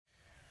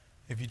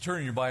If you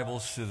turn your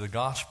Bibles to the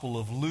Gospel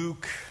of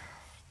Luke,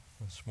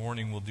 this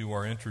morning we'll do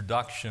our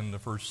introduction, the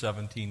first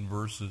 17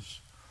 verses.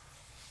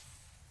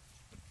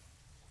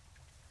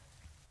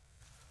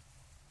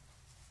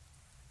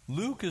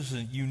 Luke is a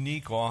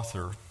unique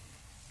author,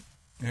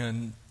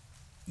 and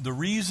the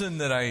reason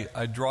that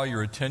I draw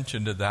your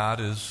attention to that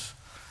is,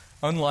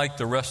 unlike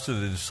the rest of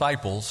the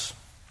disciples,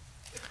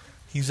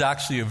 he's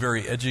actually a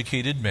very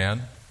educated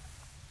man.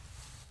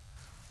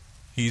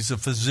 He's a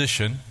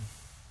physician.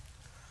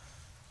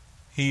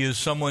 He is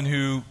someone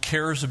who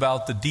cares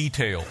about the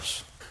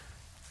details.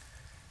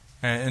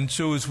 And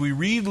so as we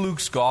read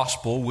Luke's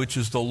gospel, which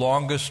is the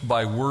longest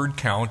by word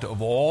count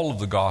of all of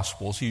the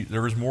gospels,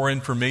 there is more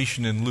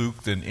information in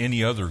Luke than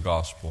any other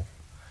gospel.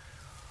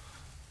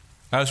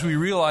 As we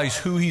realize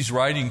who he's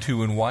writing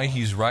to and why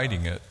he's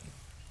writing it,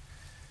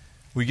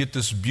 we get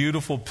this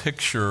beautiful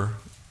picture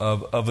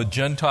of a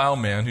Gentile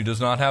man who does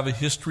not have a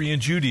history in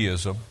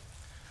Judaism.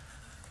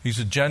 He's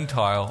a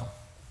Gentile.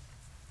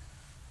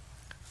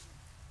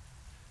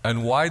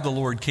 And why the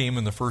Lord came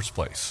in the first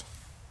place.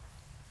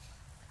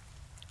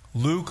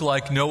 Luke,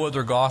 like no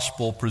other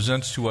gospel,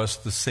 presents to us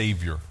the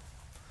Savior's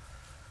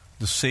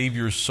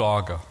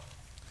saga.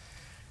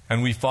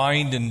 And we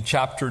find in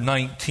chapter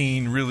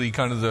 19 really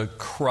kind of the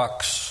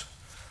crux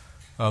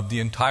of the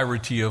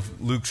entirety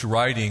of Luke's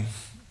writing,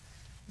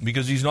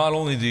 because he's not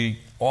only the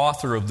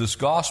author of this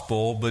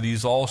gospel, but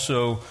he's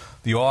also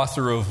the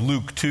author of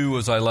Luke 2,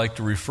 as I like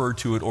to refer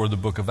to it, or the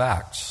book of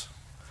Acts.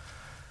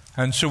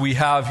 And so we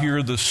have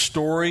here the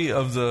story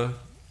of the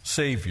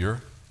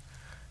Savior,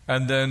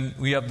 and then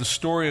we have the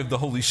story of the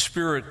Holy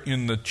Spirit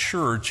in the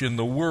church, in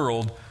the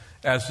world,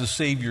 as the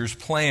Savior's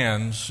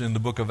plans in the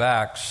book of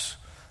Acts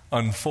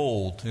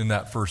unfold in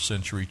that first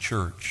century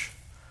church.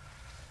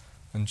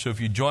 And so if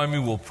you join me,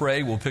 we'll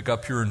pray. We'll pick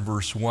up here in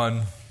verse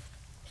 1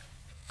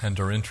 and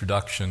our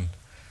introduction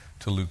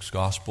to Luke's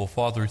gospel.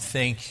 Father,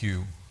 thank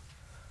you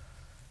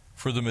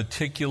for the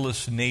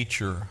meticulous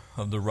nature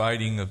of the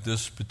writing of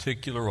this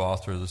particular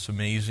author, this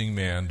amazing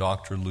man,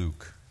 Dr.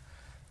 Luke.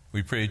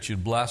 We pray that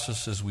you'd bless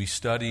us as we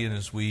study and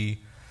as we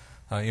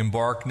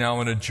embark now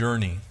on a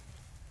journey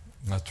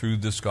through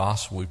this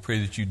gospel. We pray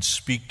that you'd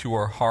speak to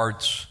our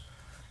hearts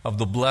of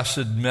the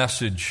blessed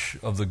message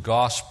of the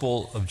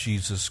gospel of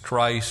Jesus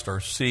Christ, our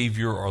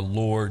Savior, our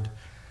Lord.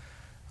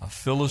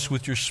 Fill us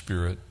with your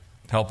Spirit.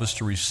 Help us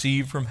to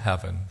receive from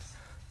heaven.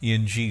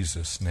 In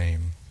Jesus'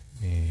 name,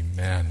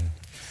 amen.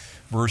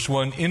 Verse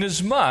 1,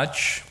 inasmuch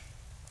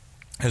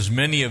as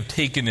many have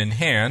taken in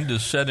hand to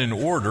set in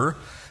order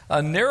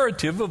a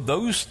narrative of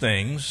those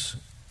things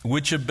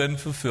which have been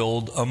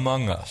fulfilled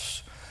among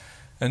us.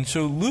 And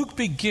so Luke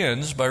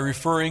begins by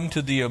referring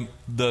to the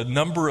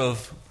number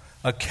of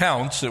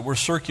accounts that were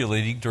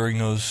circulating during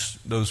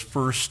those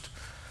first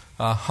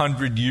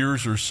 100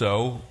 years or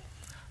so,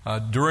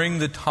 during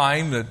the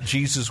time that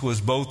Jesus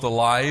was both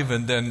alive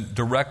and then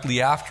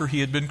directly after he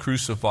had been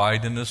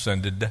crucified and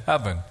ascended to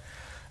heaven.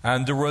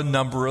 And there were a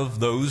number of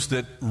those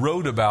that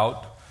wrote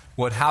about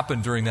what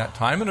happened during that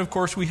time. And of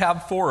course, we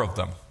have four of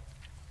them.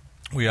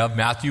 We have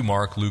Matthew,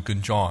 Mark, Luke,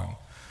 and John.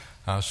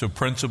 So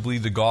principally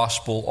the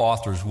gospel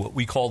authors, what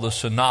we call the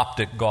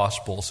synoptic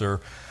gospels. They're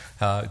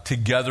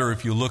together,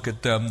 if you look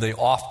at them, they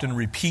often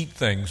repeat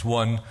things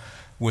one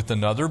with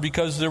another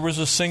because there was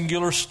a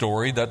singular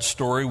story. That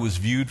story was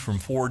viewed from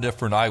four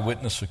different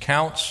eyewitness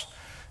accounts.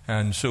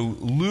 And so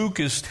Luke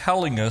is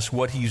telling us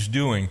what he's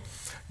doing,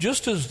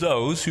 just as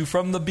those who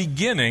from the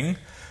beginning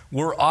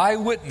were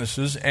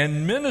eyewitnesses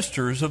and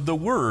ministers of the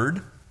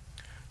word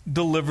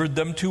delivered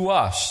them to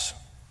us.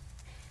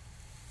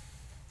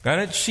 And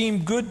it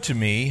seemed good to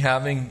me,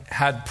 having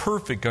had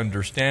perfect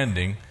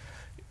understanding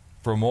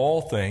from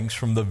all things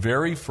from the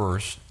very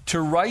first,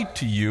 to write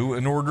to you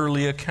an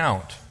orderly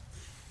account,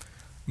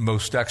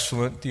 most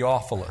excellent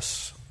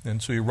Theophilus.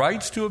 And so he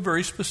writes to a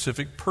very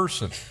specific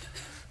person,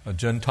 a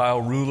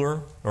Gentile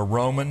ruler, a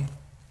Roman,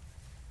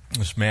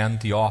 this man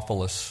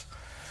Theophilus,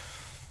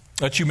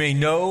 that you may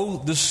know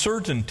the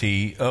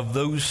certainty of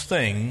those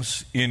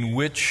things in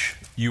which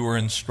you are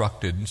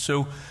instructed. And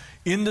so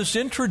in this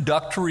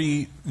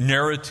introductory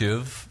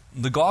narrative,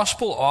 the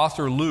gospel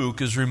author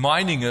Luke is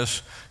reminding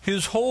us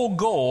his whole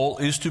goal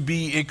is to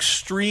be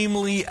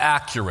extremely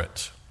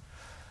accurate.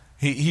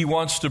 He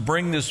wants to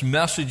bring this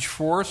message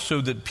forth so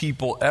that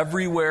people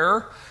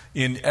everywhere,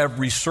 in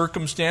every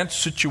circumstance,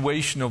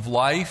 situation of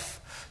life,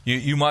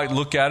 you might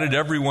look at it,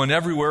 everyone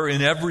everywhere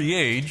in every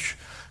age,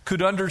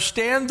 could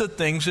understand the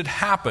things that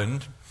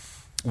happened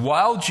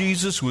while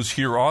Jesus was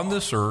here on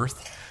this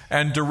earth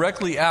and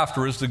directly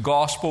after as the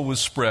gospel was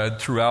spread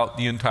throughout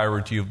the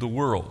entirety of the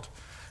world.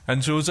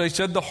 And so, as I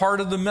said, the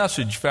heart of the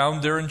message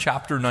found there in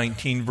chapter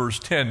 19, verse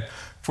 10,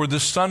 for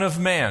the Son of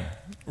Man,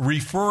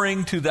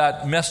 referring to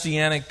that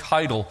messianic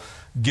title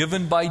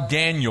given by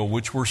Daniel,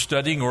 which we're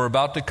studying or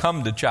about to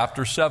come to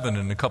chapter 7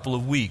 in a couple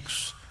of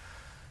weeks.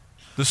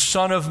 The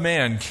Son of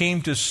Man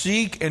came to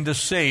seek and to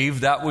save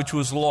that which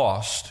was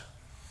lost.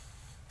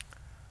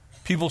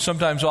 People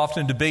sometimes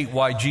often debate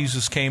why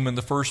Jesus came in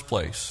the first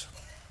place.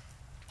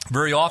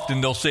 Very often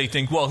they'll say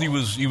things, well, he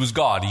was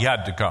God, he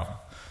had to come.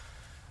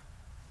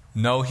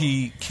 No,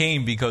 he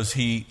came because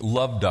he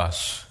loved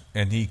us,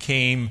 and he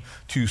came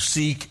to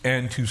seek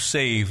and to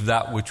save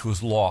that which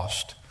was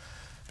lost.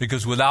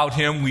 Because without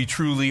him, we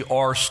truly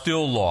are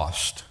still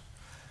lost.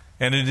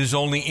 And it is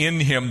only in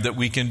him that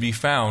we can be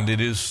found. It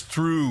is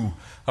through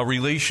a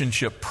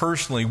relationship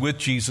personally with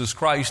Jesus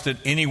Christ that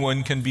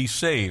anyone can be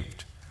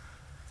saved.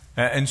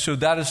 And so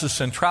that is the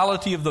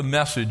centrality of the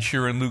message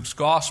here in Luke's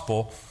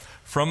gospel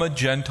from a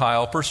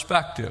Gentile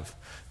perspective.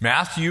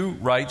 Matthew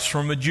writes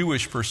from a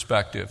Jewish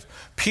perspective.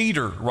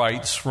 Peter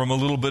writes from a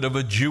little bit of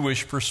a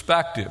Jewish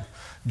perspective.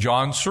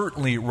 John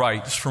certainly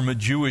writes from a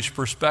Jewish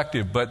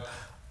perspective, but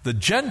the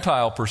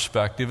Gentile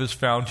perspective is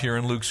found here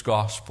in Luke's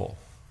gospel.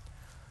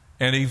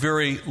 And a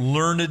very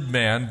learned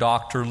man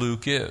Dr.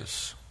 Luke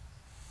is.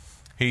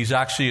 He's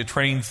actually a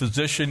trained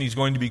physician. He's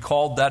going to be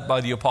called that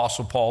by the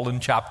Apostle Paul in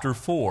chapter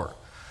 4.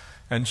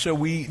 And so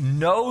we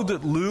know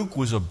that Luke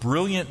was a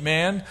brilliant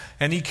man,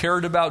 and he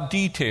cared about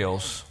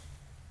details.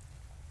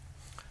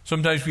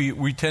 Sometimes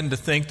we tend to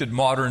think that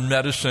modern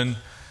medicine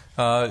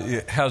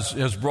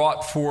has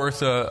brought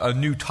forth a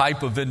new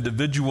type of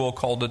individual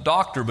called a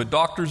doctor, but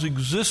doctors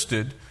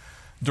existed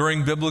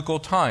during biblical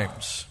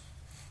times.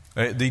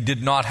 They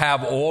did not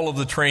have all of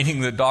the training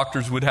that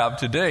doctors would have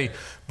today,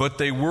 but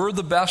they were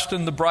the best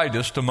and the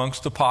brightest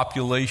amongst the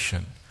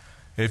population.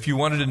 If you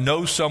wanted to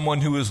know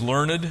someone who was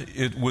learned,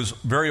 it was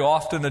very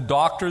often a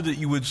doctor that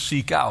you would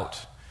seek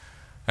out.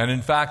 And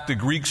in fact, the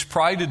Greeks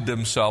prided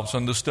themselves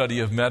on the study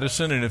of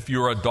medicine. And if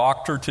you're a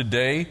doctor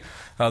today,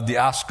 the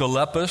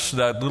Asclepius,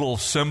 that little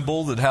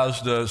symbol that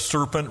has the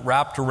serpent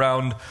wrapped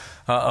around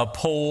a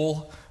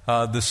pole,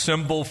 the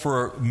symbol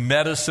for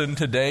medicine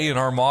today in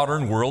our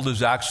modern world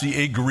is actually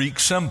a Greek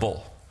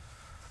symbol.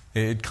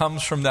 It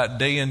comes from that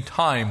day and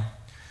time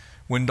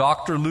when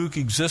Dr. Luke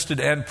existed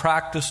and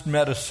practiced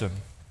medicine.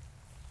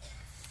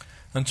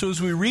 And so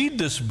as we read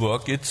this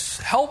book, it's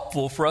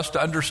helpful for us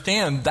to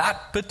understand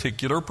that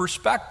particular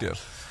perspective.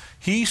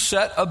 He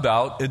set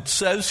about, it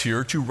says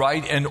here, to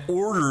write an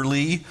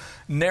orderly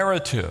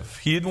narrative.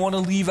 He didn't want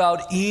to leave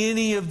out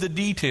any of the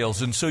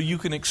details. And so you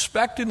can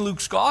expect in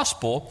Luke's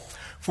gospel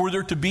for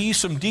there to be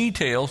some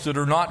details that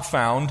are not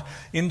found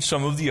in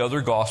some of the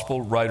other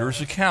gospel writers'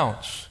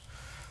 accounts.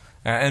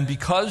 And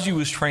because he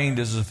was trained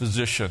as a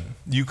physician,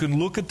 you can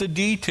look at the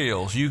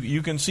details.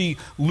 You can see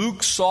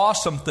Luke saw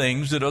some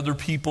things that other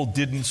people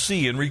didn't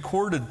see and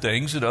recorded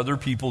things that other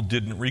people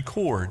didn't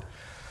record.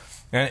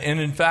 And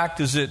in fact,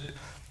 as it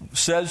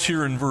says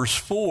here in verse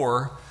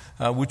 4,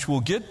 which we'll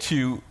get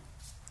to,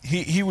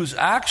 he was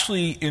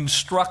actually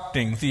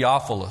instructing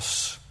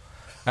Theophilus.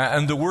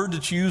 And the word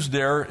that's used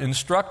there,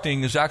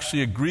 instructing, is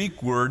actually a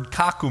Greek word,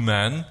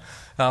 kakumen,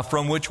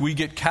 from which we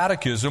get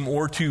catechism,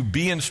 or to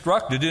be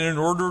instructed in an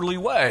orderly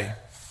way.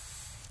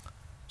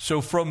 So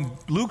from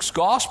Luke's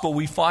gospel,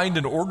 we find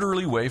an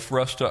orderly way for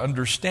us to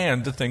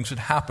understand the things that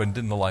happened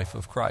in the life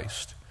of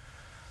Christ.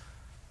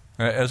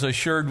 As I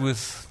shared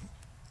with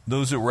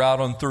those that were out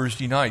on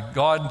Thursday night,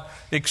 God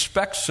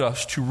expects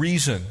us to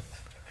reason.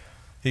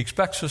 He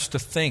expects us to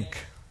think.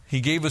 He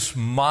gave us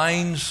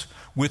minds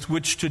with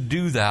which to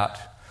do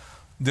that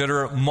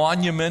are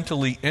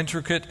monumentally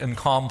intricate and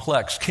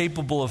complex,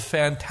 capable of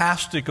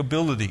fantastic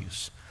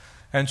abilities.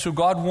 And so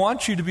God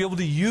wants you to be able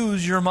to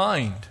use your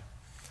mind.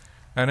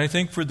 And I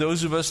think for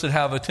those of us that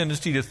have a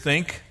tendency to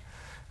think,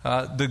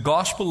 the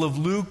Gospel of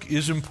Luke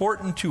is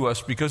important to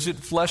us because it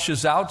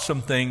fleshes out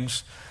some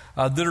things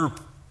that are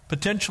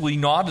potentially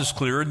not as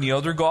clear in the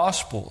other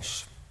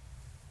Gospels.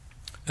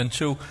 And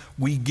so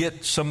we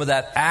get some of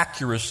that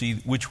accuracy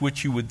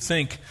which you would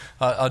think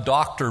a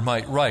doctor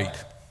might write.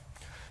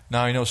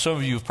 Now, I know some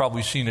of you have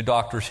probably seen a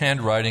doctor's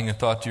handwriting and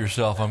thought to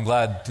yourself, I'm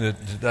glad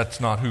that that's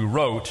not who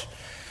wrote.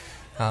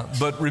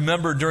 But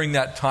remember, during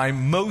that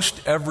time,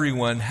 most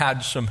everyone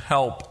had some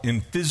help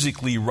in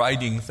physically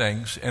writing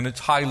things, and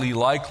it's highly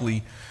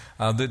likely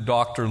that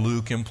Dr.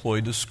 Luke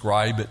employed a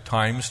scribe at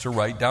times to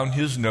write down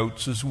his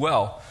notes as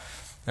well.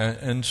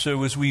 And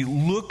so as we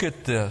look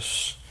at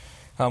this,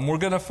 we're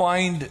going to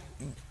find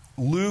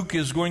Luke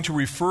is going to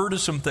refer to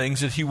some things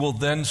that he will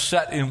then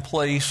set in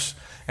place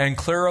and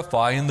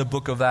clarify in the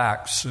book of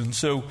Acts. And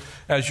so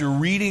as you're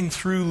reading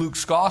through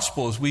Luke's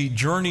gospel, as we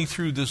journey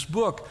through this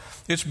book,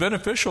 it's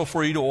beneficial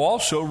for you to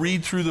also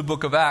read through the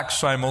book of Acts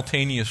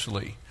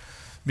simultaneously,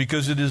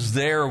 because it is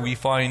there we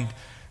find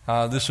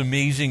this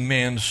amazing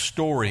man's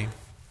story.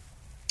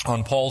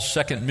 On Paul's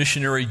second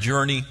missionary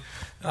journey,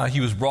 he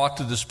was brought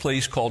to this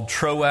place called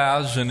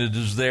Troas, and it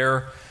is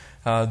there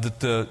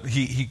that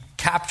he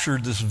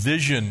captured this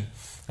vision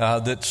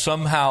that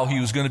somehow he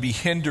was going to be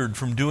hindered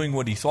from doing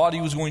what he thought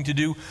he was going to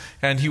do,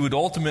 and he would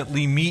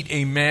ultimately meet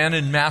a man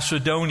in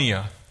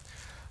Macedonia.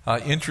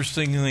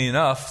 Interestingly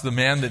enough, the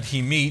man that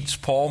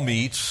Paul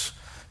meets,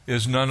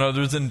 is none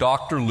other than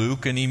Dr.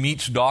 Luke, and he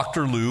meets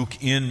Dr.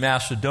 Luke in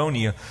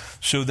Macedonia.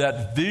 So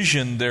that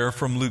vision there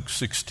from Luke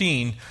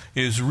 16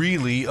 is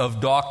really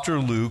of Dr.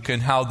 Luke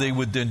and how they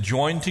would then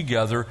join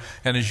together.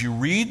 And as you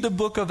read the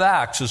book of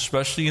Acts,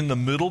 especially in the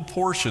middle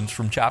portions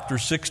from chapter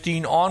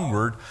 16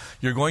 onward,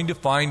 you're going to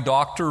find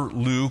Dr.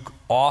 Luke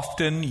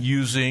often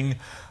using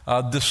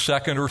the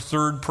second or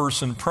third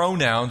person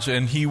pronouns,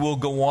 and he will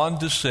go on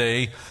to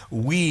say,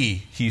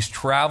 we. He's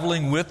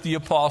traveling with the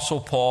Apostle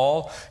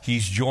Paul.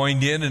 He's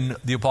joined in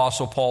the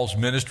Apostle Paul's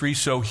ministry,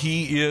 so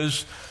he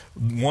is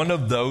one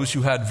of those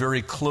who had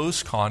very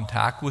close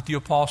contact with the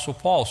Apostle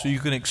Paul. So you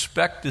can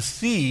expect to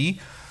see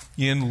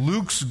in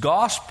Luke's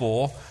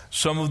gospel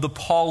some of the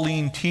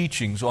Pauline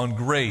teachings on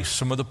grace,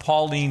 some of the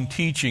Pauline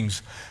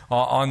teachings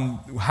on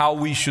how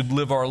we should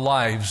live our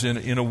lives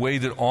in a way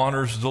that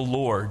honors the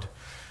Lord.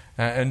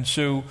 And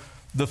so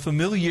the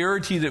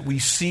familiarity that we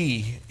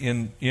see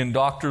in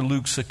Dr.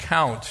 Luke's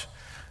account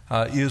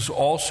is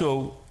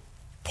also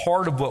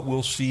part of what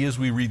we'll see as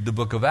we read the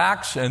book of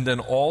Acts, and then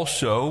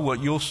also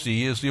what you'll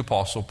see as the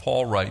Apostle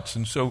Paul writes.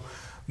 And so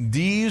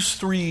these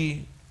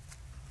three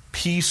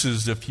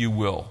pieces, if you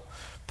will,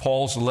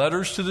 Paul's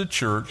letters to the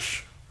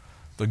church,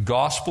 the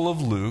Gospel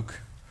of Luke,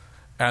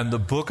 and the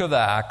book of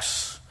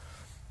Acts,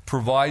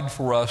 provide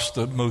for us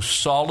the most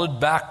solid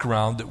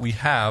background that we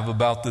have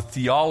about the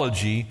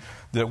theology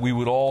that we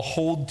would all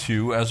hold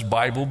to as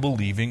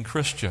Bible-believing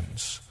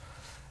Christians.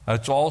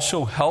 It's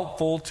also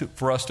helpful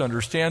for us to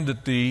understand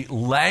that the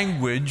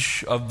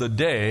language of the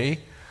day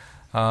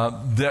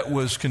that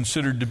was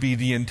considered to be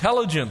the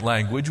intelligent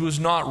language was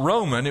not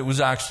Roman, it was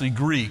actually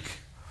Greek.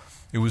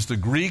 It was the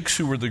Greeks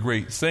who were the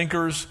great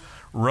thinkers.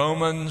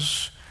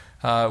 Romans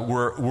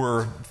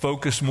were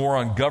focused more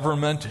on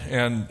government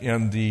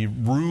and the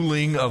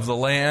ruling of the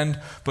land,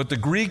 but the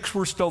Greeks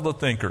were still the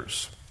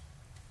thinkers.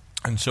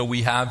 And so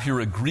we have here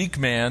a Greek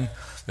man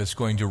that's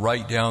going to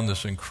write down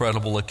this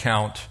incredible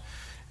account.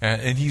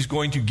 And he's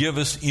going to give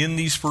us, in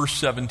these first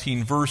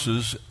 17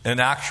 verses, an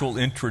actual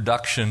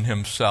introduction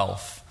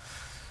himself.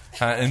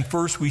 And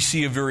first we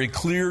see a very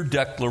clear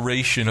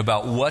declaration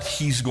about what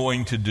he's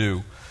going to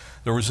do.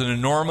 There was an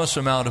enormous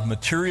amount of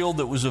material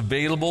that was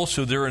available,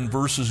 so they're in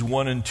verses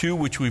 1 and 2,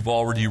 which we've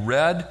already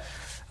read.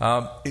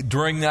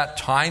 During that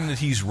time that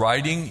he's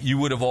writing, you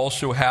would have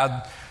also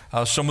had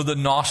some of the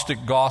Gnostic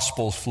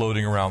Gospels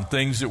floating around,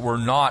 things that were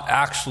not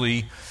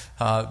actually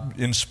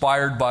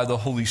inspired by the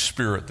Holy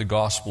Spirit, the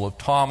Gospel of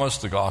Thomas,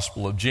 the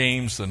Gospel of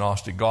James, the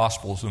Gnostic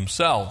Gospels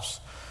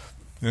themselves.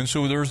 And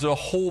so there's a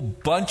whole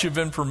bunch of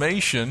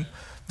information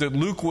that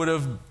Luke would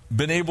have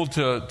been able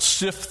to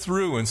sift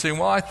through and say,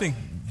 well, I think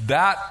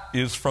that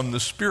is from the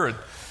Spirit.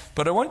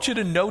 But I want you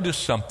to notice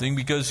something,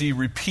 because he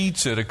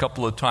repeats it a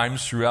couple of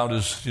times throughout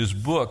his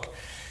book.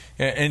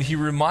 And he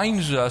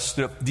reminds us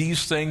that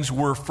these things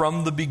were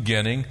from the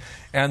beginning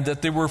and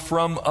that they were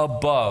from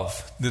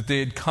above, that they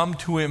had come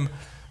to him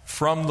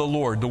from the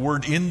Lord. The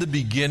word "in the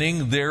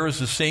beginning" there is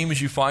the same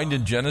as you find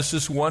in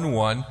Genesis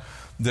 1:1,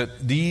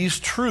 that these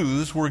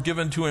truths were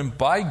given to him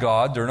by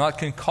God. They're not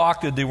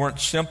concocted. They weren't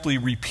simply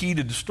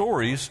repeated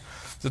stories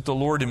that the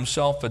Lord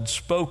himself had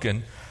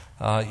spoken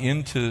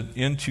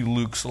into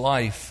Luke's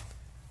life.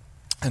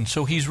 And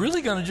so he's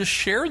really going to just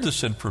share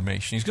this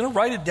information. He's going to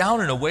write it down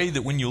in a way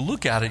that when you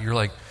look at it, you're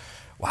like,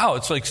 wow,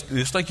 it's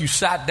like you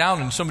sat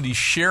down and somebody's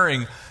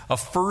sharing a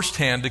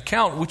first-hand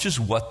account, which is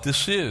what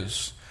this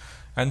is.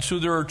 And so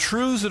there are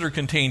truths that are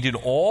contained in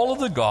all of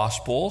the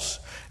Gospels,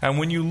 and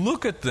when you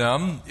look at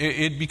them,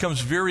 it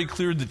becomes very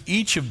clear that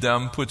each of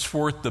them puts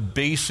forth the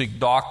basic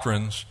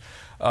doctrines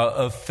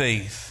of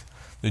faith.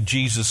 That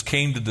Jesus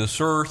came to this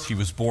earth, he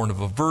was born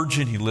of a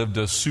virgin, he lived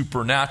a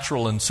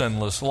supernatural and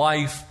sinless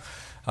life.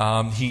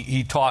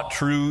 He taught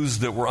truths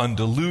that were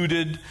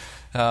undiluted.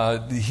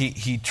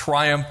 He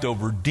triumphed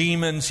over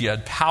demons. He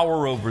had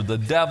power over the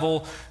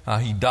devil.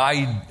 He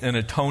died an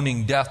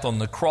atoning death on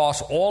the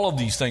cross. All of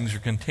these things are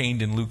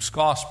contained in Luke's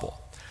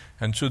gospel.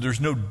 And so there's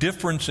no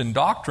difference in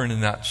doctrine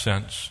in that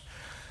sense.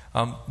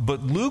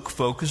 But Luke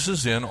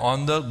focuses in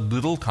on the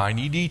little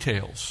tiny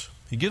details.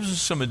 He gives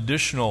us some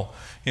additional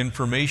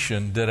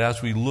information that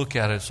as we look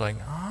at it, it's like,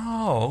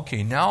 oh,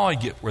 okay, now I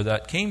get where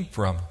that came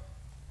from.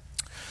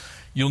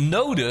 You'll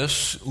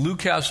notice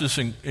Luke has this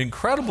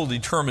incredible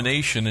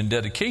determination and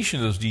dedication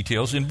to those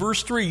details. In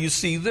verse 3, you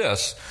see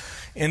this.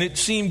 And it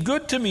seemed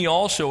good to me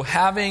also,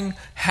 having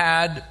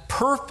had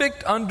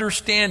perfect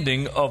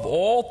understanding of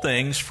all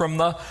things from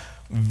the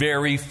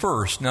very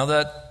first. Now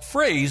that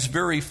phrase,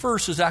 very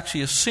first, is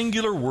actually a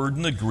singular word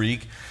in the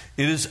Greek.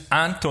 It is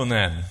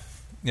antonen.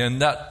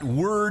 And that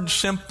word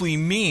simply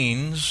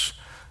means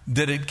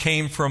that it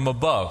came from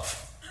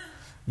above.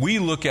 We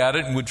look at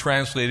it and would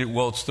translate it,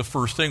 well, it's the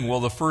first thing.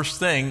 Well, the first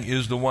thing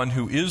is the one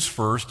who is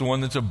first, the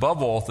one that's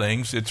above all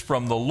things. It's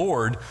from the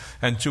Lord.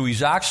 And so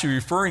he's actually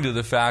referring to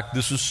the fact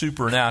this is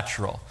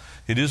supernatural.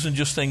 It isn't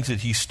just things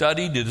that he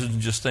studied. It isn't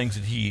just things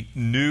that he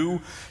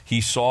knew.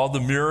 He saw the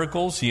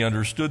miracles. He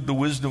understood the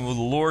wisdom of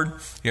the Lord.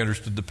 He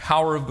understood the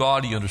power of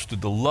God. He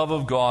understood the love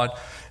of God.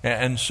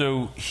 And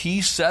so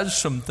he says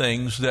some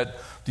things that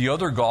the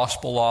other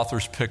gospel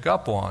authors pick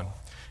up on.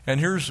 And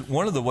here's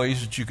one of the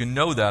ways that you can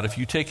know that. If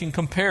you take and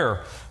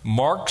compare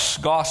Mark's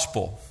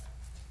gospel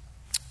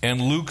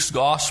and Luke's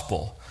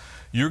gospel,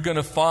 you're going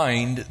to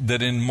find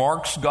that in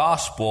Mark's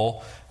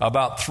gospel,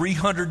 about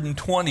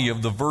 320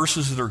 of the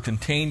verses that are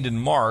contained in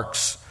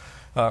Mark's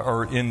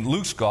or in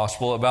Luke's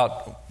gospel,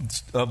 about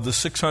of the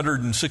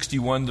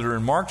 661 that are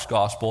in Mark's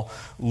gospel,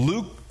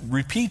 Luke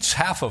repeats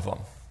half of them.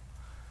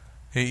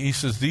 He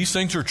says, these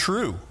things are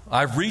true.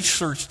 I've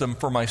researched them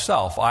for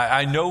myself.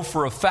 I know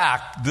for a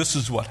fact this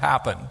is what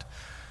happened.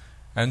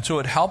 And so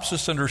it helps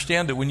us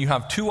understand that when you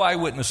have two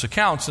eyewitness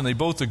accounts and they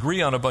both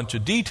agree on a bunch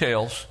of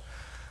details,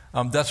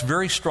 that's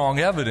very strong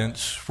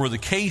evidence for the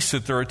case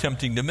that they're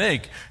attempting to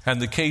make.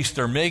 And the case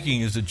they're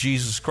making is that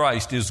Jesus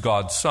Christ is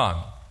God's Son,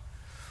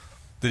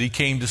 that he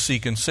came to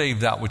seek and save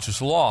that which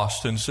is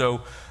lost. And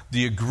so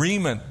the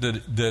agreement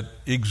that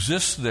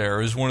exists there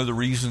is one of the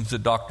reasons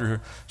that Dr.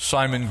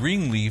 Simon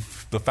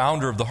Greenleaf, the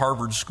founder of the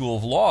Harvard School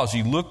of Laws,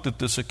 he looked at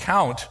this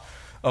account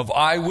of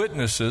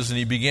eyewitnesses and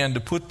he began to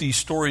put these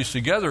stories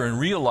together and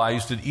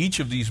realized that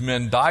each of these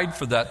men died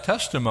for that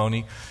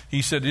testimony.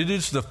 He said it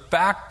is the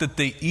fact that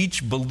they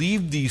each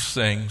believed these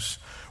things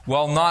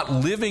while not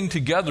living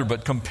together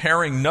but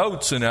comparing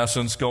notes, in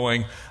essence,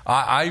 going,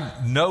 I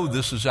know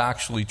this is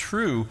actually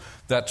true.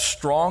 That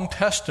strong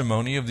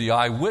testimony of the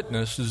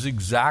eyewitness is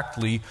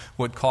exactly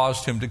what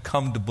caused him to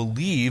come to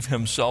believe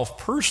himself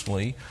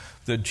personally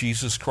that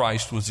Jesus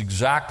Christ was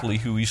exactly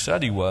who he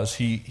said he was.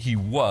 He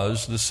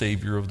was the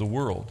Savior of the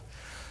world.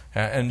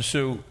 And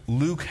so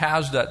Luke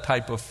has that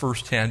type of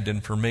firsthand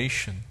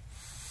information.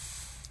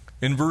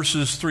 In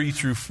verses 3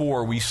 through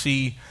 4, we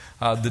see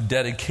the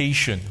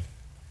dedication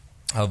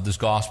of this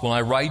gospel. And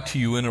I write to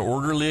you in an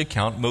orderly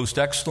account, most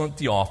excellent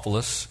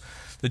Theophilus,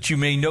 that you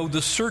may know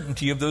the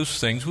certainty of those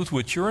things with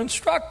which you're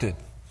instructed.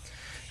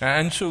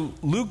 And so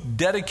Luke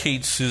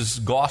dedicates his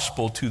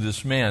gospel to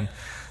this man.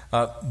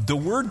 The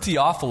word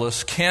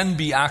Theophilus can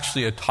be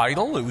actually a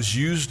title. It was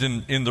used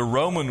in the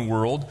Roman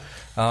world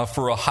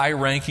for a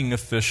high-ranking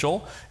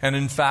official. And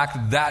in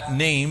fact, that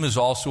name is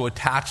also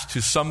attached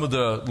to some of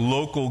the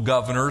local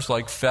governors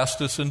like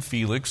Festus and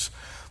Felix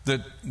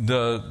that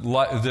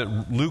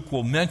Luke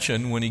will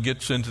mention when he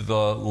gets into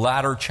the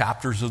latter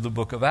chapters of the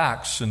book of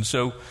Acts. And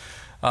so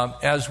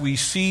as we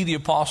see the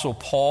Apostle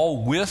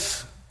Paul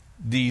with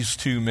these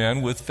two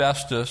men, with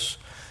Festus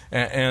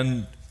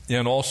and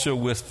also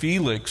with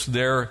Felix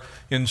there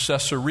in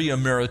Caesarea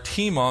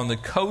Maritima on the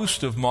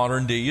coast of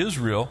modern-day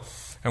Israel,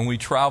 and we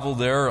travel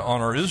there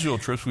on our Israel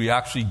trips, we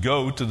actually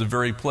go to the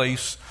very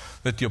place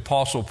that the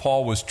Apostle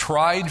Paul was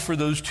tried for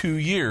those 2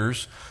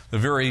 years, the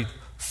very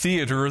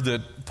theater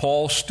that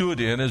Paul stood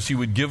in as he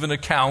would give an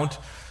account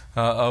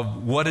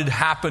of what had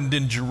happened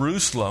in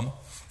Jerusalem.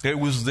 It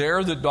was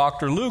there that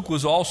Dr. Luke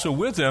was also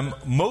with him,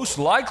 most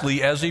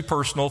likely as a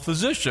personal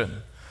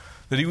physician,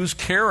 that he was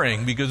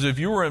caring, because if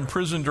you were in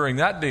prison during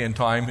that day and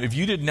time, if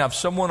you didn't have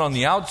someone on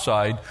the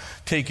outside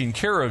taking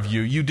care of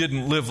you, you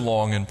didn't live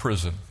long in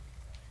prison.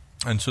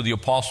 And so the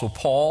Apostle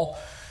Paul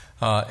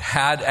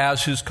had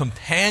as his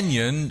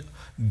companion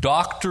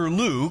Dr.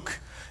 Luke,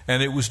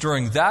 and it was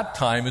during that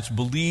time, it's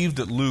believed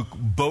that Luke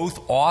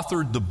both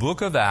authored the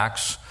book of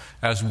Acts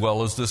as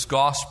well as this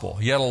gospel.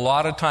 He had a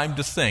lot of time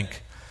to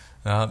think.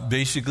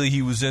 Basically,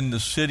 he was in the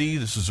city.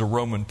 This is a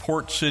Roman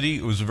port city.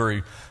 It was a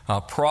very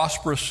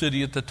prosperous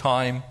city at the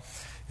time.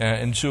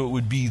 And so it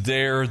would be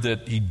there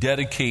that he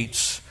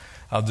dedicates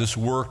this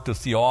work to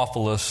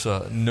Theophilus,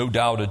 no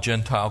doubt a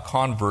Gentile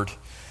convert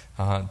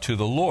to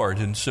the Lord.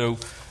 And so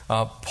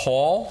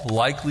Paul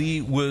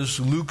likely was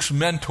Luke's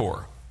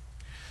mentor.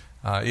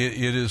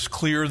 It is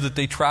clear that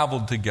they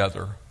traveled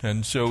together.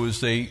 And so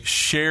as they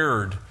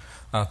shared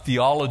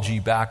theology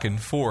back and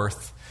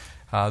forth,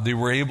 they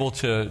were able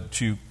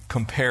to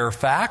compare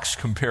facts,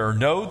 compare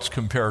notes,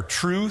 compare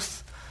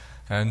truth.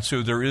 And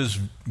so there is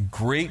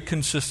great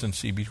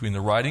consistency between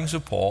the writings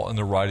of Paul and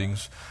the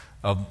writings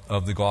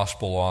of the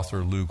gospel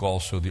author Luke,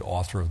 also the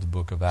author of the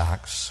book of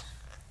Acts.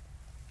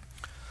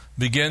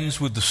 Begins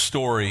with the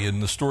story,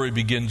 and the story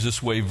begins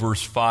this way,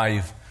 verse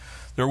 5.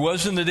 There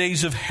was in the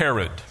days of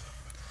Herod.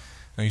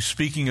 Now he's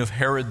speaking of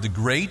Herod the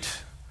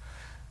Great.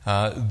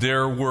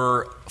 There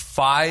were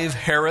 5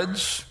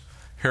 Herods: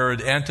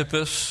 Herod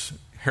Antipas,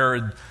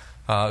 Herod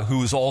who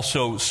was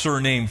also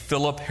surnamed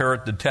Philip,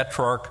 Herod the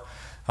Tetrarch,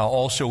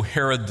 also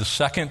Herod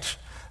II,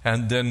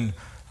 and then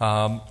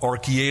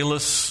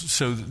Archelaus.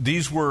 So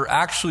these were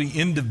actually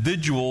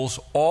individuals,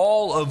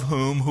 all of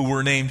who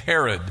were named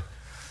Herod.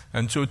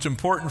 And so it's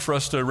important for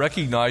us to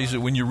recognize that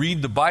when you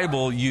read the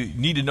Bible, you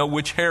need to know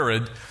which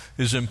Herod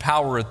is in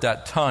power at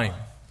that time.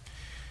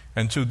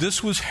 And so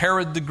this was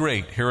Herod the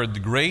Great. Herod the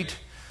Great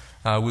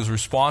was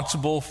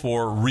responsible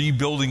for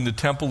rebuilding the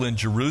temple in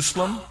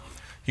Jerusalem.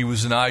 He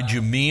was an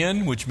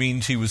Idumean, which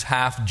means he was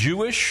half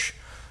Jewish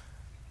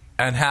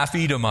and half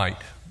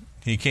Edomite.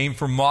 He came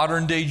from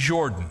modern-day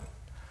Jordan.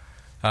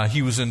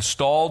 He was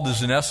installed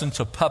as, in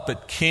essence, a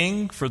puppet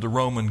king for the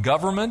Roman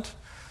government.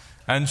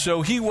 And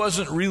so he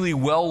wasn't really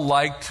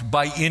well-liked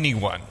by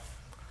anyone.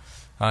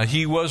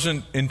 He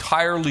wasn't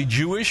entirely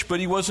Jewish, but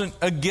he wasn't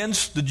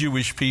against the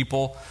Jewish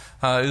people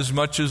as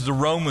much as the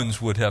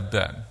Romans would have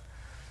been.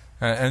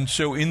 And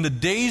so in the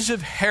days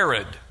of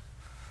Herod,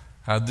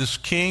 this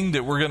king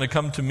that we're going to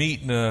come to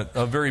meet in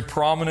a very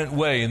prominent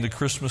way in the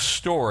Christmas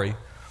story,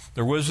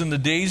 there was in the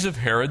days of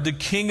Herod, the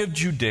king of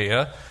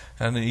Judea,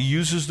 And he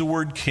uses the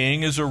word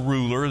king as a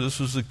ruler. This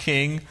was the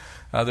king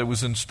that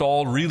was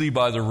installed really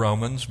by the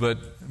Romans, but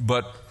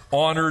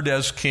honored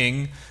as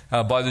king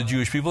by the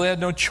Jewish people. They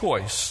had no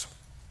choice.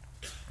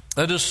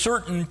 That a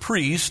certain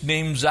priest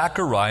named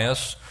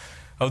Zacharias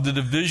of the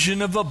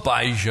division of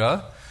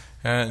Abijah,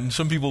 and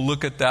some people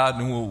look at that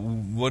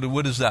and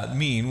what does that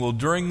mean? Well,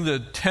 during the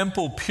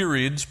temple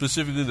period,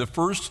 specifically the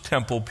first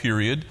temple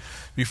period,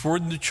 before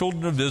the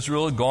children of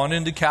Israel had gone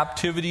into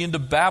captivity into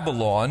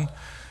Babylon,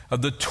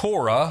 the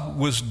Torah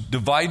was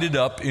divided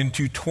up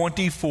into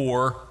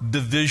 24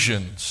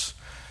 divisions.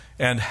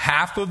 And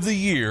half of the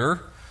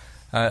year,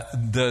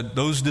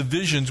 those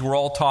divisions were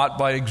all taught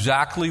by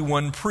exactly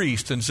one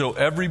priest. And so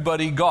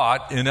everybody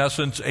got, in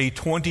essence, a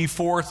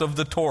 24th of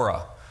the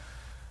Torah.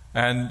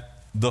 And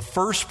the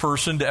first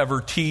person to ever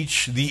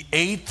teach the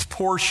 8th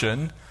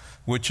portion,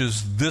 which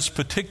is this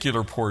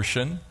particular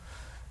portion,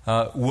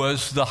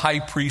 was the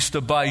high priest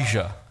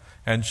Abijah.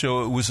 And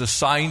so it was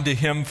assigned to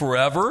him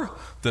forever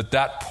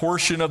that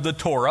portion of the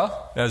Torah,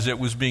 as it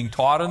was being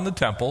taught in the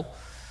temple,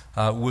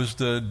 was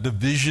the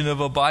division of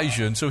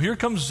Abijah. And so here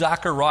comes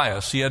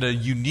Zacharias. He had a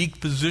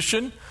unique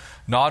position.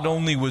 Not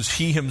only was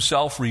he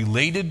himself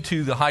related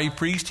to the high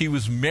priest, he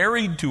was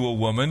married to a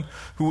woman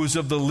who was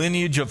of the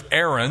lineage of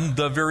Aaron,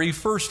 the very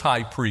first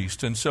high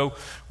priest. And so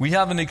we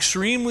have an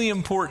extremely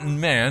important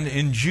man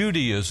in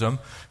Judaism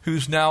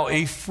who's now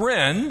a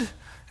friend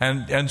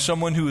and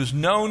someone who is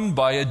known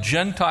by a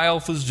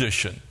Gentile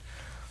physician.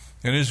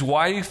 And his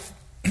wife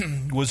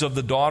was of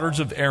the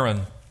daughters of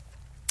Aaron,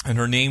 and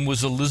her name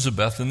was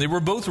Elizabeth, and they were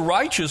both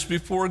righteous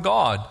before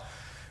God,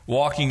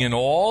 walking in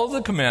all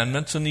the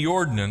commandments and the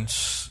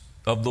ordinance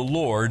of the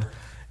Lord,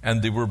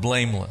 and they were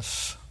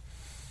blameless.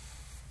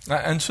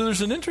 And so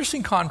there's an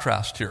interesting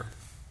contrast here.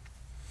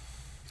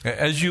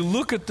 As you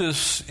look at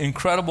this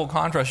incredible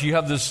contrast, you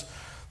have this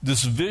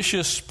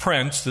vicious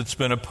prince that's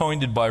been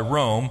appointed by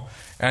Rome,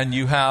 and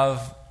you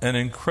have an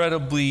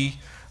incredibly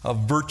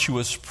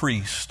virtuous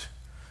priest.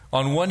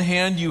 On one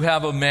hand, you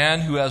have a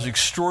man who has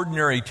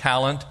extraordinary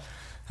talent.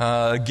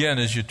 Again,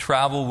 as you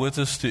travel with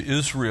us to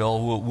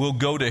Israel, we'll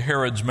go to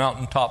Herod's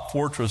mountaintop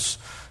fortress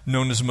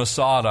known as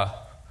Masada.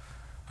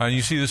 And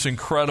you see this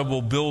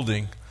incredible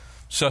building,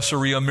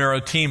 Caesarea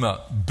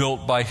Maritima,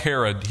 built by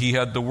Herod. He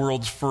had the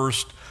world's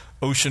first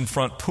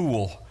oceanfront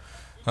pool.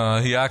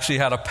 He actually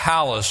had a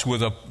palace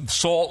with a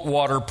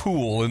saltwater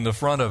pool in the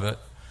front of it.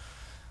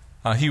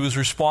 He was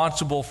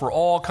responsible for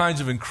all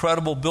kinds of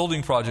incredible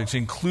building projects,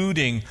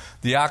 including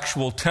the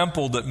actual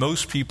temple that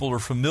most people are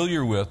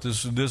familiar with,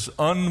 this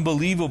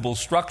unbelievable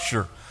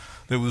structure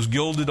that was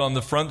gilded on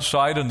the front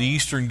side on the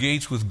eastern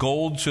gates with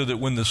gold, so that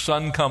when the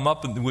sun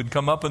would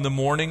come up in the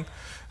morning,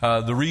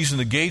 the reason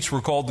the gates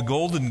were called the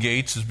Golden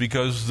Gates is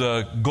because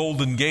the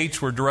golden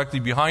gates were directly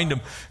behind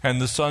him,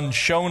 and the sun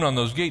shone on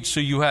those gates.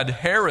 So you had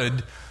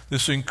Herod,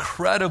 this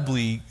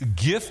incredibly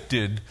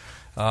gifted,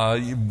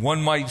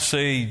 one might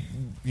say,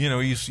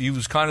 he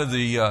was kind of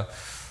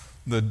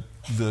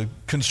the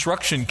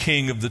construction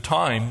king of the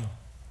time,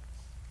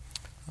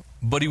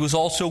 but he was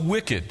also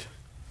wicked.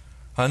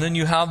 And then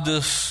you have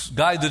this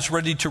guy that's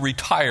ready to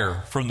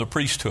retire from the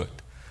priesthood,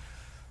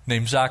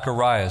 named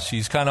Zacharias.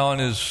 He's kind of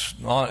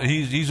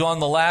he's on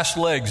the last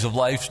legs of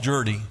life's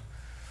journey.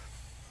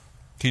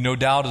 He, no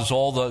doubt, as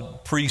all the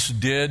priests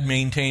did,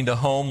 maintained a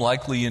home,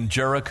 likely in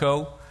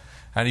Jericho.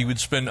 And he would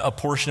spend a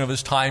portion of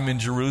his time in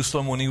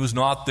Jerusalem. When he was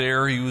not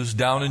there, he was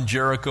down in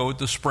Jericho at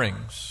the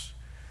springs,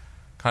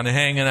 kind of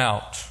hanging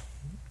out.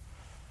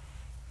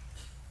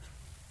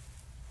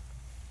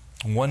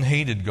 One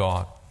hated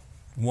God.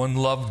 One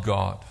loved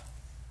God.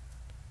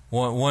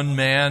 One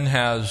man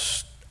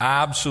has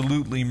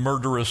absolutely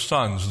murderous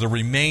sons, the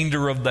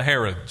remainder of the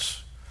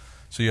Herods.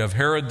 So you have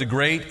Herod the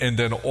Great, and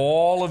then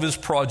all of his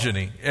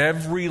progeny,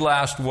 every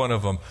last one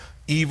of them,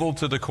 evil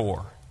to the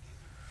core.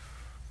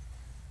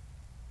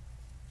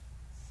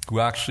 Who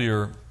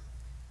actually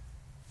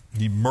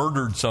he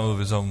murdered some of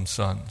his own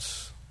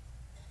sons.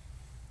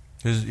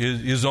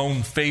 His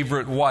own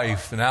favorite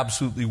wife, an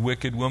absolutely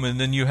wicked woman. And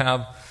then you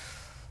have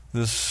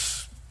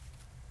this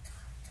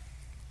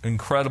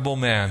incredible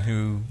man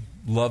who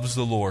loves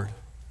the Lord,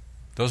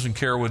 doesn't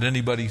care what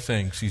anybody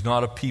thinks. He's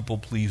not a people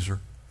pleaser.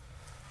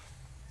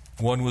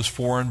 One was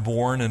foreign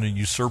born and a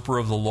usurper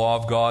of the law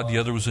of God. The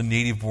other was a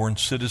native born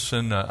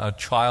citizen, a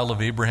child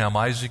of Abraham,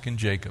 Isaac, and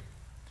Jacob.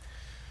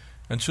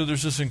 And so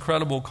there's this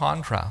incredible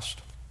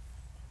contrast.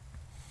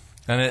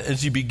 And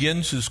as he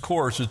begins his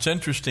course, it's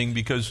interesting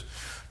because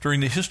during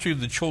the history of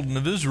the children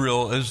of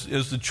Israel,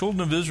 as the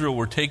children of Israel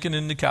were taken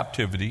into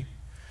captivity,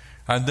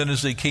 and then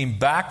as they came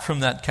back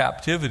from that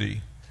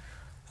captivity,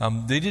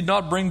 they did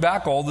not bring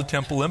back all the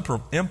temple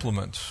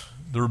implements.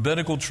 The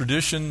rabbinical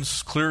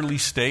traditions clearly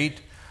state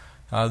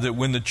that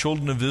when the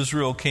children of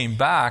Israel came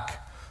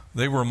back,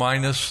 they were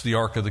minus the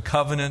Ark of the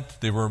Covenant,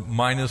 they were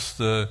minus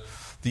the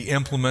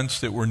implements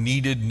that were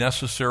needed,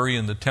 necessary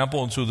in the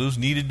temple, and so those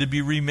needed to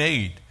be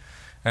remade.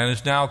 And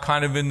it's now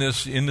kind of in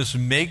this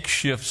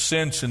makeshift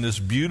sense, in this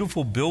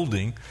beautiful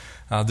building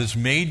that's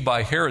made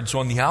by Herod. So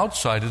on the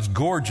outside, it's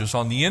gorgeous.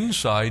 On the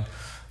inside,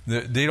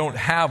 They don't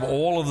have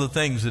all of the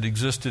things that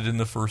existed in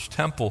the first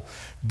temple.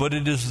 But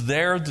it is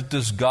there that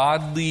this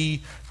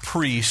godly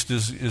priest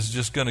is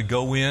just going to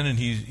go in, and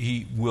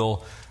he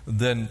will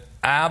then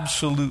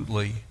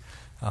absolutely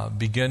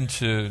begin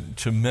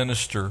to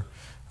minister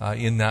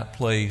in that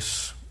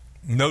place.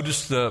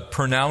 Notice the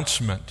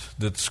pronouncement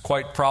that's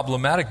quite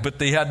problematic, but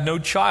they had no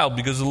child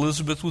because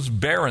Elizabeth was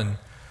barren.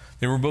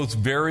 They were both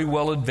very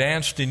well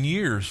advanced in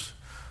years.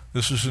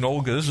 This is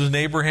an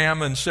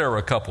Abraham and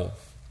Sarah couple.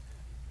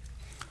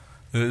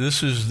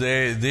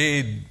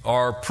 They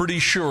are pretty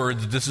sure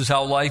that this is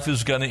how life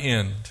is going to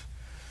end.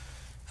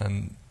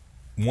 And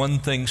one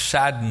thing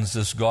saddens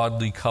this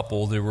godly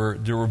couple. They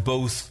were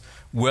both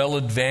well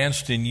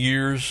advanced in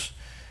years.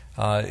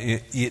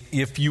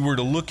 If you were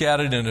to look at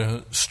it in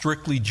a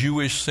strictly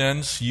Jewish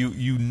sense,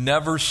 you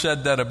never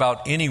said that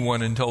about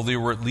anyone until they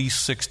were at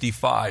least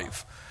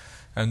 65.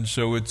 And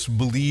so it's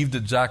believed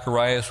that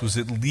Zacharias was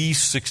at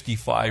least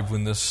 65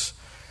 when this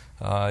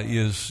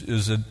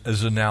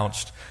is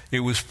announced.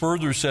 It was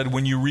further said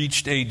when you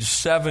reached age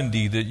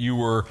 70 that you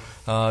were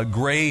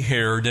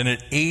gray-haired, and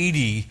at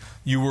 80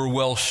 you were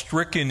well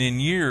stricken in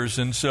years.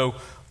 And so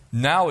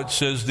now it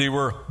says they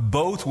were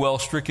both well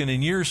stricken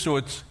in years, so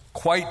it's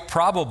quite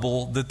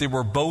probable that they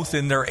were both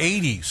in their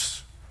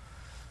 80s.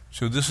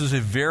 So this is a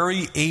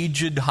very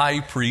aged high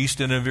priest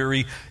and a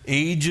very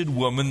aged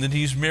woman that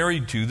he's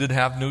married to that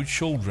have no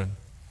children.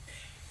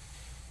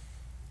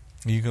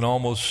 You can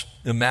almost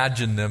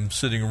imagine them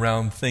sitting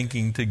around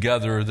thinking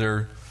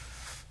together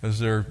as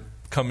they're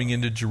coming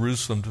into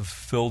Jerusalem to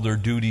fulfill their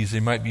duties. They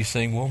might be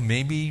saying, well,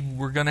 maybe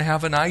we're going to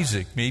have an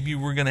Isaac. Maybe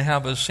we're going to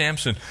have a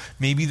Samson.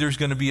 Maybe there's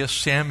going to be a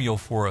Samuel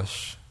for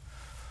us.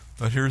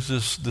 But here's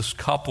this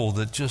couple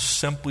that just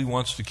simply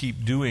wants to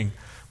keep doing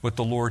what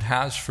the Lord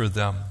has for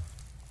them.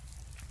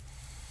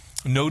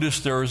 Notice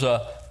there's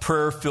a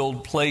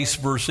prayer-filled place,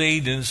 verse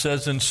 8, and it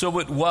says, and so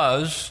it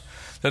was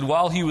that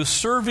while he was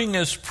serving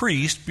as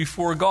priest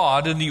before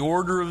God in the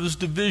order of his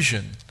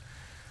division,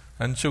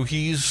 and so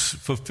he's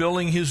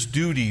fulfilling his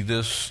duty,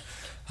 this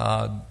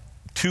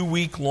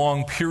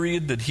 2-week-long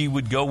period that he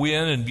would go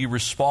in and be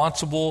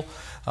responsible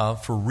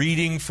for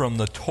reading from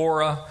the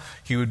Torah.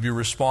 He would be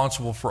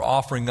responsible for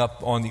offering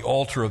up on the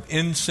altar of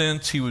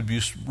incense. He would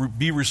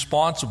be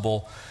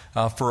responsible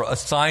for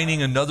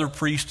assigning another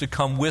priest to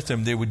come with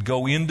him. They would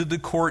go into the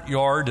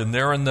courtyard, and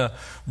there in the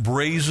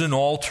brazen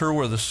altar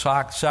where the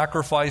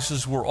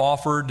sacrifices were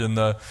offered and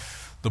the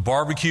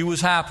barbecue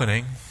was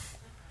happening,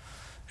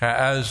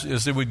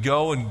 as they would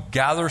go and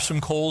gather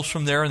some coals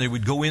from there, and they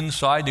would go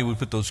inside, they would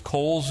put those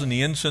coals in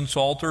the incense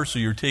altar. So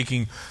you're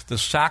taking the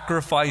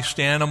sacrificed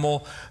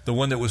animal, the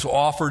one that was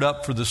offered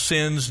up for the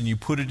sins, and you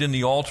put it in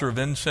the altar of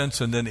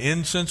incense, and then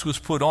incense was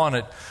put on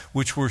it,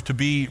 which were to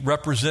be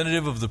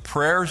representative of the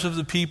prayers of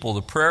the people,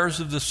 the prayers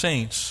of the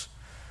saints.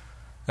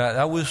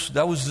 That was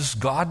this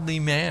godly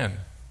man.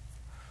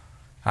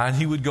 And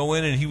he would go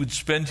in and he would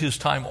spend his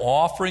time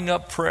offering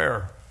up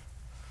prayer.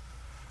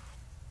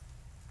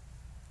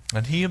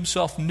 And he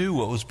himself knew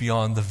what was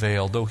beyond the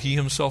veil, though he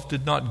himself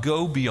did not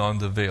go beyond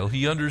the veil.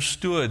 He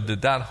understood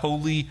that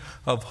Holy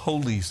of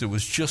Holies that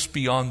was just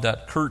beyond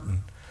that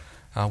curtain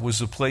was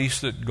the place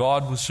that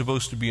God was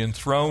supposed to be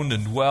enthroned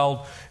and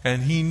dwelled,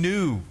 and he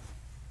knew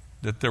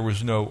that there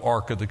was no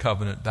Ark of the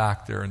Covenant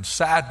back there, and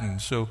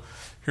saddened. So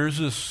here's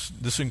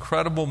this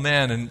incredible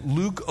man, and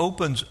Luke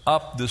opens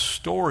up this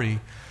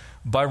story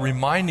by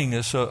reminding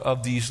us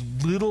of these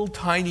little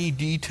tiny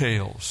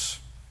details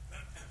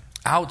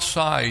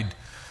outside.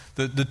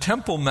 The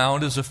Temple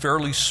Mount is a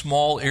fairly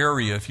small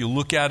area. If you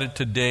look at it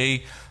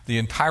today, the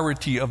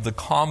entirety of the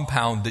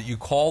compound that you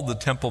call the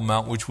Temple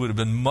Mount, which would have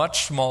been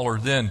much smaller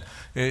then,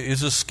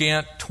 is a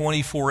scant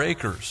 24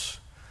 acres.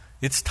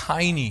 It's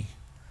tiny.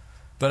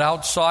 But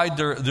outside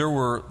there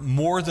were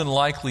more than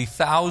likely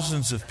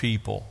thousands of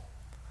people.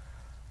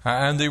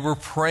 And they were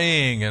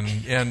praying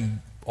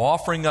and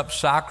offering up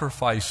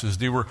sacrifices.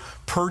 They were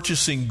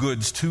purchasing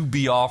goods to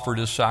be offered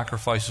as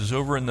sacrifices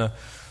over in the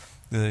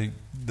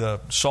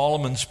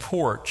Solomon's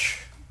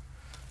porch.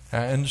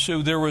 And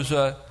so there was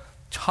a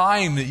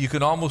time that you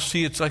could almost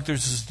see, it's like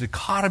there's this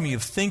dichotomy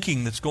of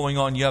thinking that's going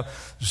on. You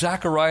have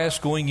Zacharias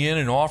going in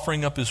and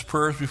offering up his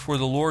prayers before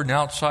the Lord, and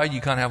outside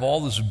you kind of have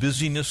all this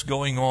busyness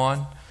going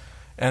on.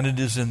 And it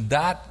is in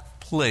that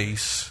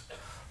place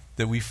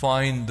that we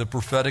find the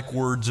prophetic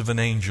words of an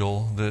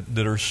angel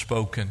that are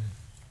spoken.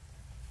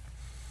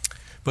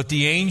 But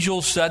the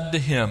angel said to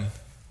him,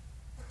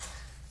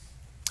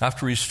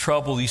 after he's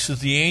troubled, he says,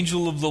 the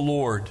angel of the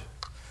Lord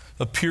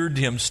appeared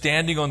to him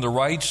standing on the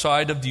right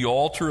side of the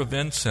altar of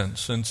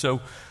incense. And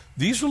so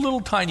these are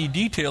little tiny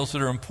details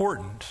that are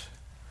important,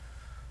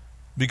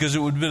 because it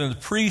would have been the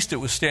priest that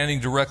was standing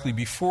directly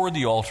before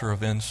the altar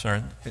of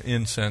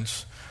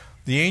incense.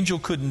 The angel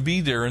couldn't be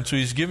there, and so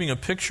he's giving a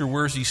picture.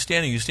 Where is he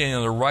standing? He's standing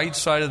on the right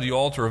side of the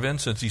altar of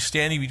incense. He's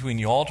standing between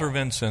the altar of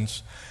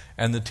incense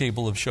and the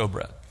table of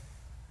showbread.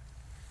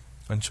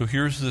 And so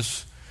here's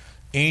this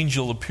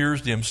angel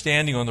appears to him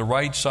standing on the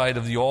right side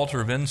of the altar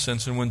of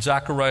incense. And when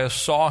Zacharias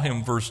saw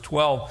him, verse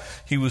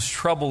 12, he was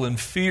troubled and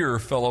fear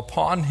fell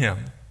upon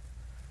him.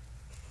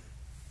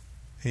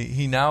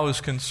 He now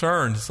is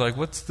concerned. It's like,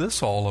 what's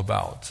this all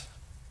about?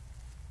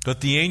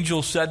 But the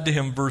angel said to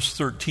him, verse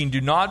 13,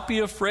 "Do not be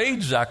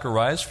afraid,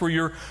 Zacharias, for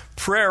your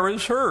prayer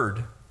is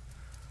heard.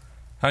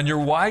 And your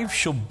wife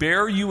shall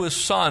bear you a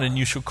son, and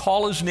you shall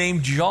call his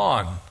name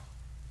John."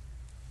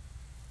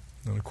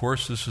 And of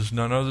course, this is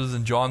none other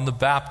than John the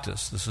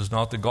Baptist. This is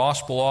not the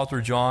gospel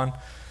author John,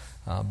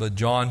 but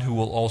John, who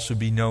will also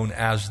be known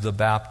as the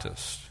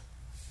Baptist.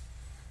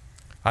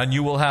 "And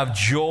you will have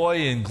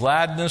joy and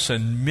gladness,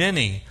 and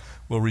many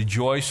will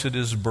rejoice at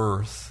his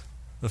birth."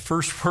 The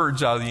first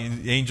words out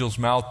of the angel's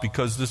mouth,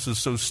 because this is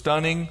so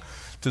stunning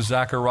to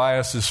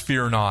Zacharias, is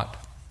 "fear not."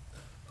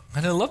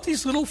 And I love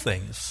these little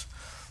things.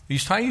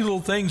 These tiny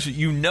little things that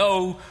you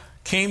know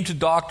came to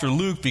Dr.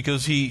 Luke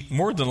because he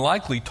more than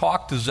likely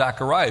talked to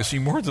Zacharias. He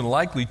more than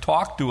likely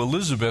talked to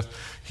Elizabeth.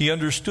 He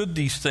understood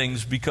these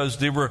things because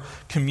they were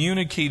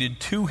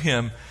communicated to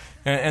him.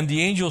 And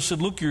the angel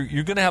said, "Look, you're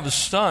going to have a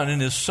son,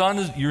 and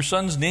your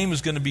son's name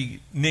is going to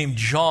be named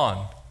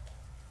John.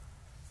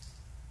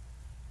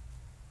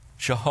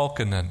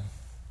 Jehochanan,"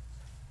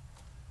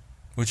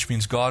 which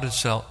means God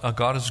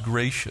is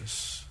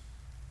gracious.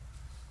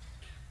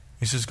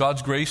 He says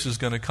God's grace is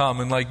going to come.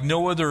 And like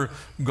no other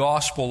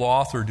gospel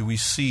author do we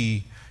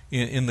see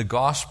in the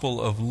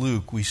Gospel of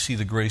Luke, we see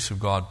the grace of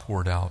God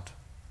poured out.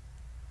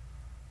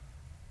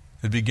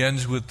 It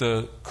begins with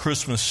the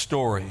Christmas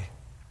story.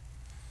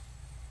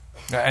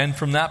 And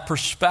from that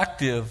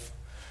perspective,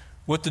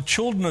 what the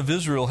children of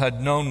Israel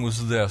had known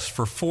was this: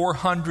 for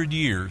 400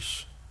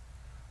 years,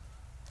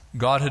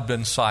 God had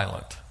been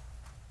silent.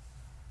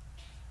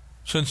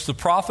 Since the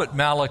prophet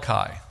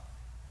Malachi,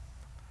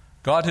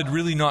 God had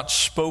really not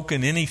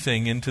spoken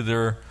anything into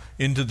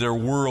their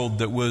world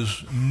that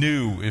was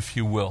new, if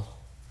you will.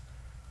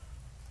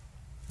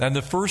 And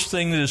the first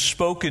thing that is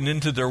spoken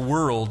into their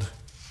world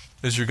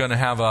is you're going to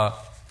have a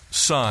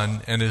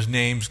son, and his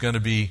name's going to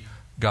be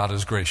God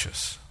is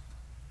gracious.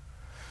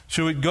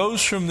 So it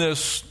goes from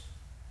this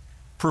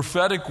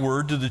prophetic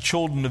word to the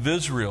children of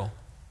Israel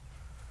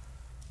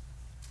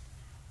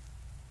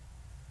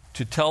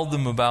to tell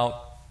them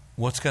about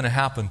what's going to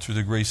happen through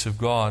the grace of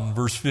God. In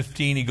verse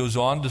 15, he goes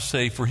on to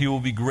say, "For he will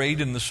be great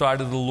in the sight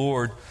of the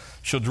Lord,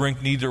 shall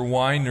drink neither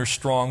wine nor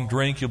strong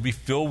drink. He'll be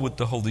filled with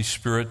the Holy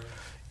Spirit,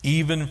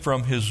 even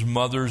from his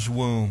mother's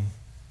womb."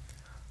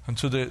 And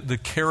so the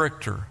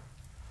character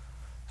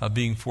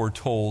being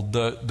foretold,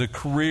 the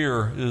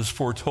career is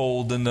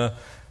foretold in the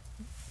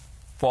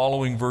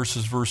following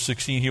verses. Verse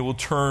 16, "He will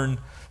turn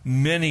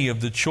many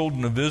of the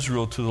children of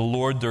Israel to the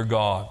Lord their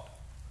God."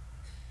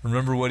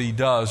 Remember what he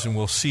does, and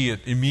we'll see it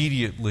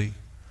immediately.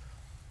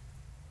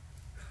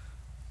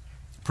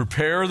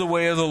 Prepare the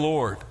way of the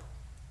Lord.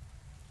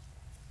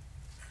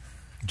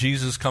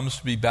 Jesus comes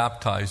to be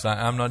baptized.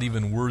 I'm not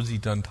even worthy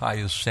to untie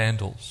his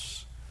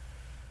sandals.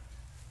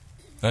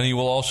 And he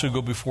will also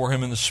go before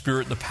him in the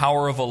spirit and the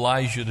power of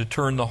Elijah, to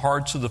turn the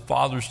hearts of the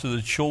fathers to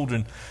the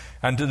children,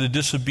 and to the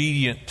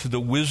disobedient to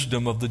the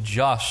wisdom of the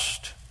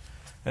just,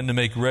 and to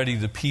make ready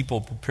the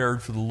people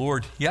prepared for the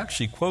Lord. He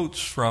actually quotes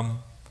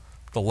from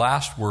the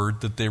last word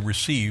that they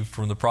received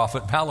from the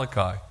prophet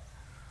Malachi.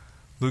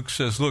 Luke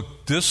says,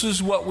 look, this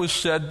is what was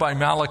said by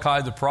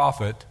Malachi the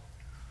prophet.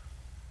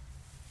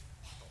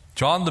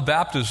 John the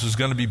Baptist is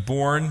going to be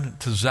born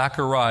to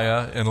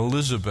Zechariah and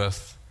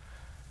Elizabeth.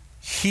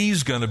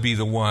 He's going to be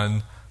the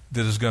one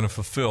that is going to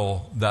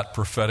fulfill that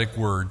prophetic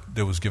word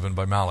that was given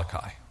by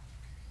Malachi.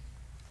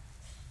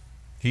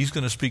 He's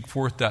going to speak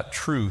forth that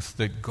truth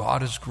that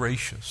God is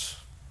gracious,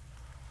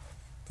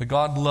 that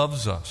God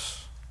loves us.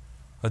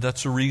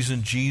 That's the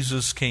reason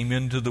Jesus came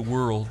into the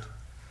world.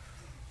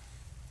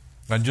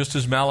 And just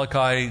as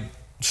Malachi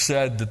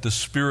said that the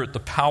spirit, the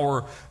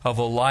power of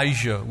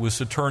Elijah was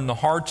to turn the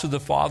hearts of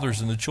the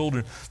fathers and the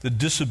children, the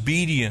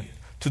disobedient,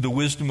 to the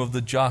wisdom of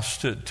the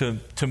just,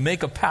 to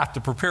make a path,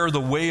 to prepare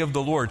the way of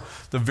the Lord.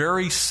 The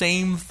very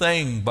same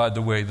thing, by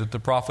the way, that the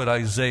prophet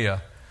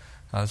Isaiah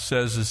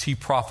says as he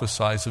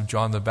prophesies of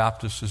John the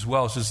Baptist as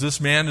well. It says, this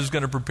man is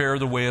going to prepare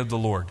the way of the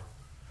Lord.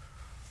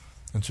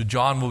 And so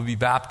John will be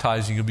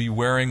baptizing. He'll be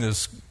wearing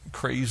this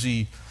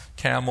crazy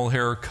camel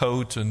hair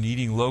coat and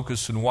eating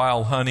locusts and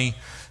wild honey,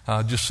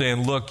 just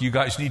saying, look, you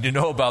guys need to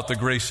know about the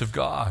grace of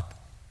God.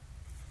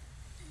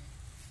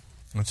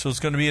 And so it's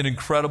going to be an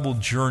incredible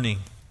journey.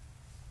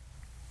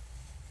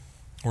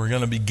 We're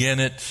going to begin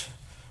it,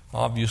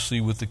 obviously,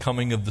 with the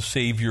coming of the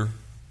Savior.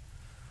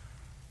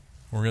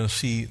 We're going to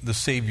see the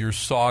Savior's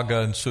saga.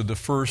 And so the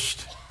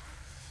first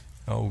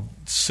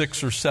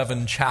 6 or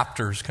 7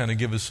 chapters kind of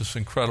give us this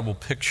incredible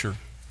picture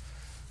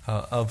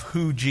of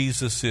who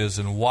Jesus is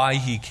and why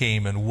he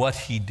came and what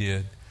he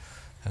did.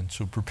 And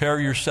so prepare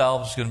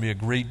yourselves. It's going to be a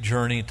great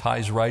journey. It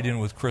ties right in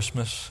with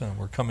Christmas. And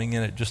we're coming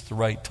in at just the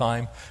right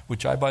time,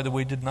 which I, by the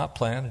way, did not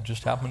plan. It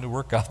just happened to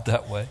work out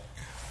that way.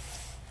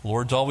 The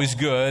Lord's always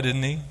good,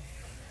 isn't he?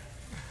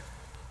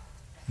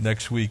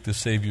 Next week, the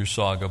Savior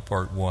Saga,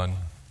 Part 1.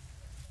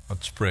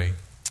 Let's pray.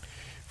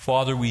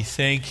 Father, we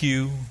thank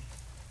you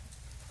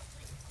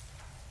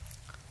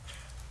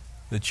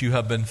that you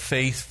have been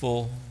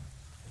faithful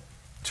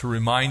to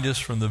remind us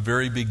from the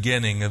very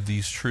beginning of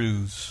these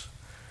truths.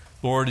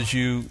 Lord, as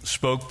you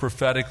spoke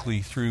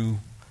prophetically through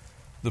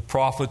the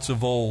prophets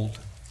of old,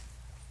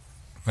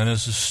 and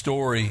as the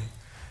story,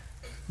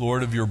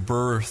 Lord, of your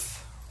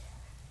birth,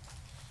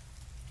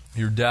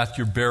 your death,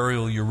 your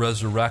burial, your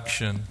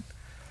resurrection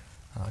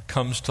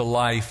comes to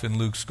life in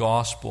Luke's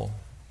gospel.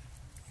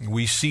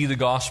 We see the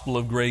gospel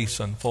of grace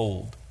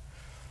unfold.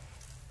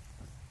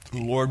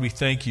 Lord, we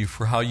thank you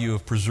for how you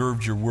have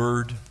preserved your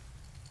word,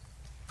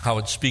 how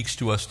it speaks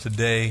to us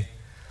today,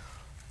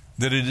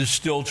 that it is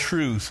still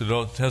truth,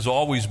 it has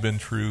always been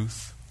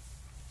truth,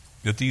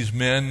 that these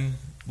men,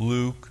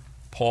 Luke,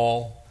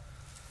 Paul,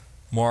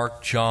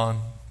 Mark,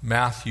 John,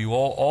 Matthew,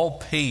 all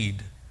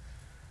paid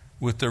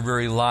with their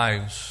very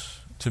lives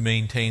to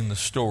maintain the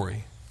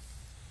story.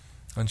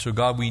 And so,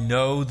 God, we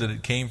know that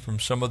it came from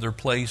some other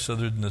place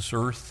other than this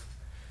earth.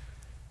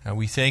 And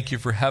we thank you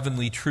for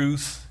heavenly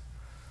truth.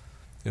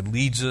 It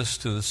leads us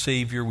to the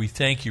Savior. We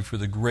thank you for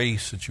the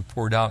grace that you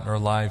poured out in our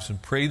lives,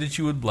 and pray that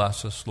you would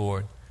bless us,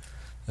 Lord,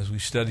 as we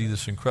study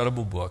this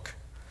incredible book.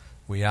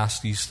 We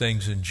ask these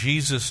things in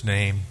Jesus'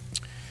 name.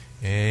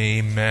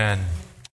 Amen.